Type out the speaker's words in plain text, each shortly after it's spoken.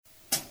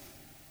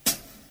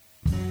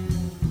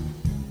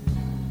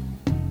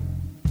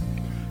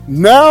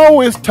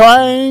Now it's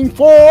time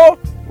for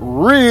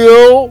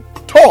Real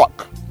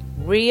Talk.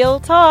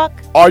 Real talk.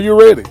 Are you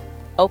ready?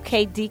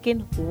 Okay, Deacon,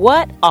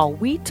 what are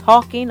we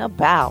talking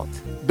about?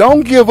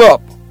 Don't give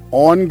up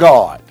on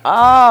God.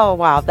 Oh,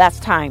 wow, that's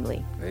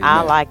timely. Amen.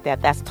 I like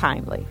that. That's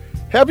timely.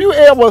 Have you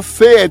ever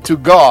said to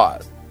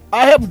God,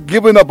 I have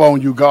given up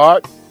on you,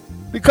 God,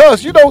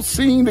 because you don't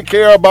seem to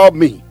care about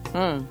me?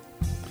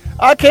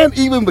 I can't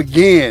even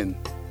begin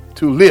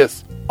to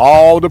list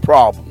all the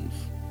problems.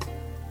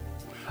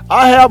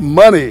 I have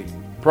money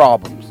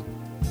problems,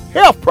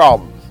 health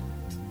problems,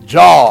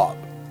 job,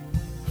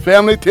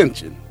 family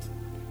tension.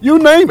 You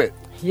name it.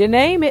 You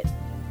name it.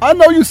 I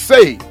know you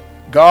say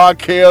God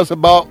cares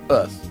about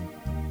us,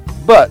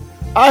 but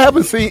I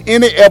haven't seen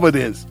any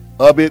evidence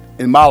of it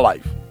in my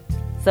life.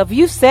 So if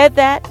you said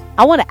that,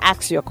 I want to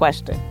ask you a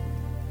question.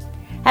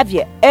 Have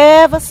you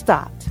ever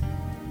stopped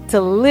to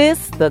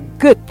list the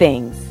good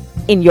things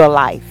in your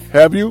life?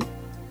 Have you?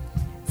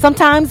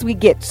 Sometimes we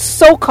get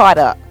so caught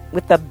up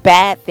with the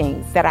bad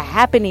things that are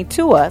happening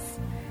to us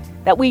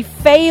that we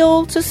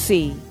fail to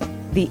see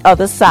the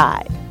other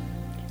side.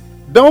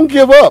 Don't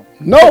give up.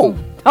 No.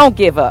 Don't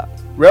give up.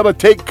 Rather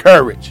take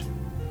courage.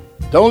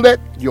 Don't let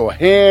your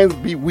hands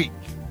be weak,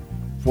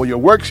 for your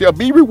work shall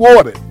be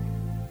rewarded.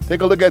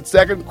 Take a look at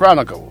 2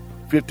 Chronicles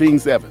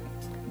 15:7.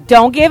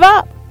 Don't give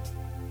up.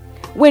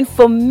 When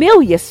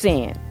familiar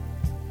sin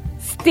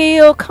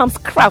still comes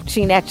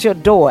crouching at your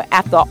door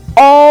after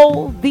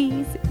all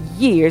these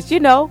years,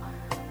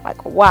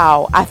 like,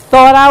 wow, I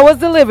thought I was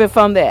delivered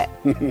from that.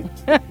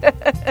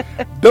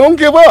 Don't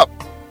give up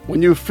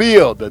when you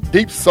feel the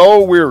deep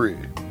soul weary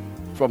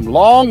from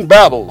long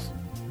battles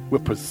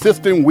with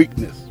persistent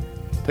weakness.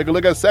 Take a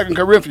look at 2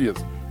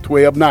 Corinthians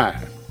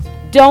 12:9.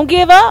 Don't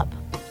give up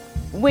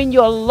when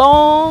you're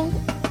long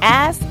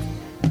asked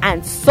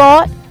and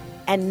sought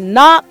and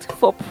knocked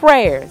for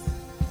prayers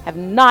have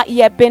not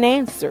yet been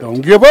answered.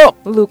 Don't give up.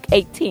 Luke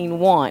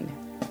 18:1.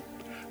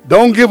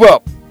 Don't give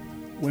up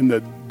when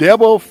the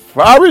devil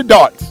fiery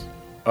darts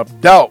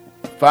of doubt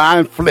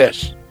find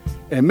flesh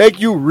and make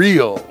you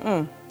reel.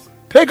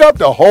 Take up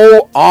the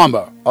whole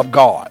armor of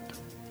God.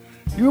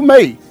 You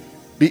may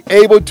be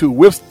able to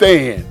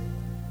withstand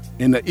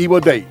in the evil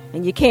day.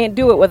 And you can't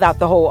do it without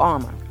the whole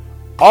armor.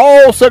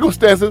 All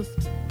circumstances,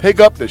 take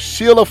up the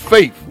shield of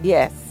faith,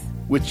 Yes.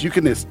 which you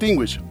can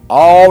extinguish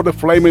all the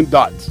flaming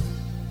darts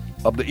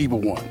of the evil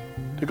one.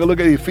 Take a look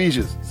at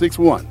Ephesians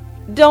 6:1.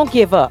 Don't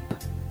give up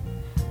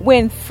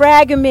when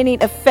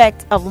fragmenting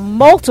effect of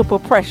multiple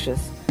pressures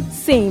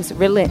seems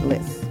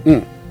relentless.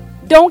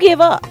 Don't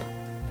give up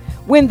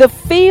when the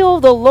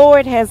field the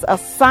Lord has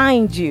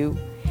assigned you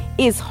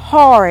is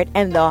hard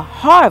and the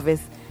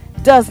harvest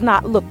does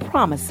not look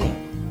promising.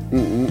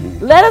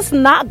 Let us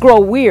not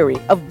grow weary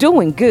of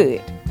doing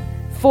good,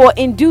 for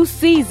in due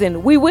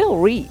season we will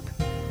reap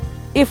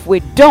if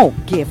we don't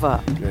give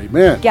up.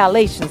 Amen.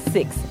 Galatians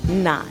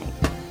 6:9.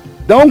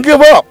 Don't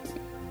give up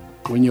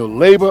when you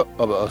labor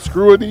of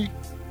obscurity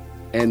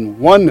and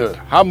wonder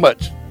how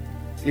much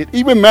it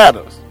even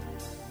matters.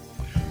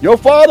 Your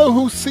Father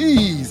who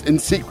sees in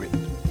secret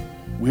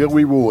will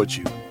reward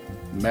you.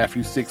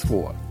 Matthew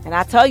 6:4. And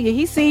I tell you,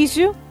 he sees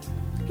you.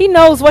 He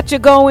knows what you're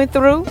going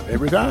through.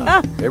 Every time,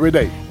 every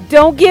day.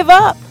 Don't give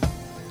up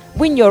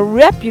when your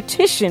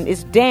reputation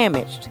is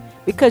damaged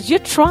because you're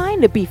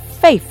trying to be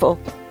faithful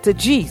to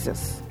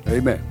Jesus.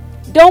 Amen.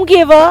 Don't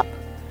give up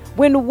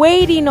when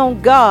waiting on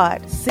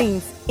God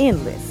seems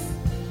endless.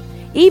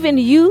 Even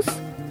youth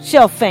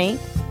shall faint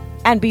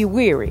and be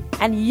weary,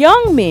 and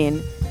young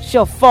men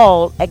shall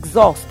fall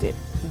exhausted.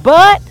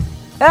 But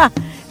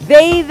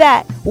they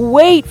that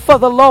wait for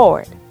the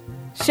Lord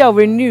shall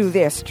renew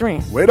their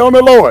strength. Wait on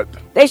the Lord.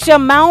 They shall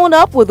mount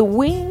up with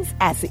wings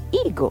as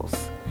eagles.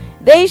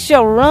 They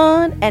shall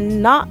run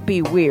and not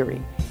be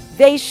weary.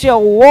 They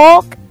shall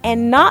walk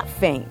and not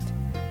faint.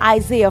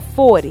 Isaiah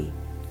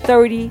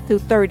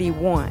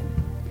 40:30-31.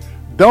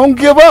 Don't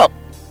give up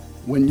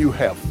when you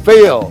have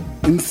failed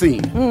in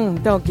sin.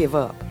 Don't give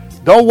up.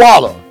 Don't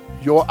wallow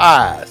your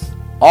eyes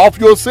off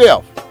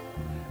yourself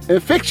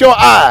and fix your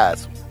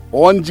eyes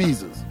on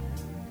Jesus.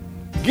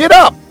 Get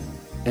up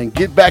and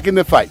get back in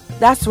the fight.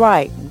 That's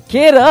right.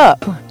 Get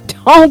up.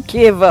 Don't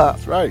give up.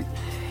 That's right.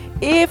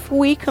 If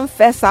we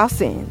confess our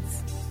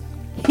sins,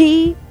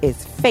 he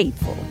is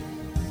faithful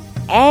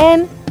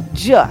and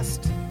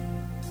just.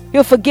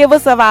 He'll forgive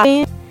us of our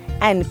sins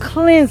and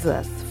cleanse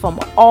us from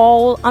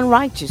all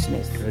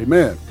unrighteousness.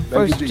 Amen.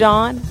 Thank you, 1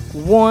 John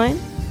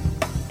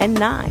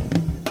 1:9.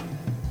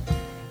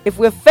 If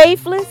we're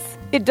faithless,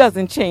 it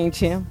doesn't change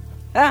him.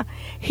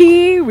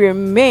 He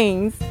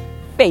remains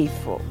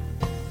faithful,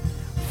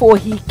 for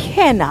he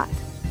cannot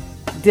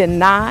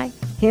deny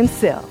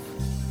himself.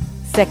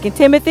 2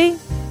 Timothy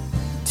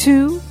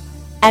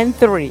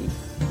 2:3.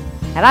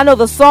 And I know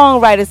the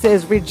songwriter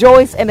says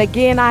rejoice, and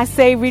again I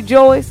say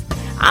rejoice.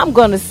 I'm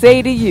going to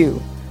say to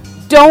you,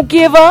 don't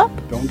give up.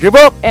 Don't give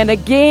up. And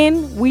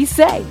again we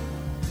say,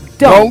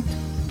 Don't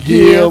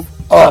give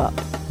up.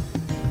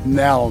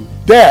 Now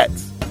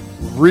that's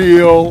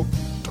real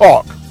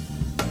talk.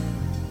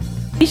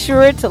 Be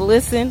sure to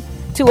listen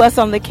to us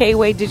on the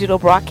K-Way Digital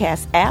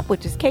Broadcast app,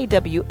 which is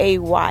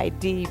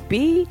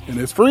KWAYDB. And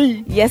it's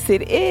free. Yes,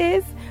 it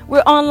is.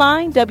 We're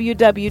online,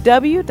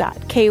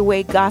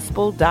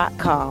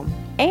 www.kwaygospel.com.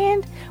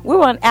 And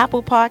we're on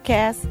Apple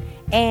Podcasts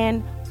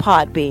and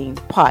Podbean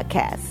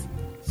Podcasts.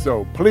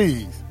 So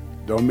please,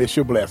 don't miss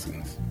your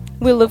blessings.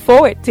 We look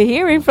forward to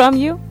hearing from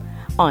you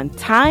on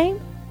Time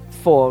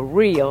for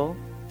Real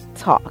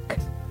Talk.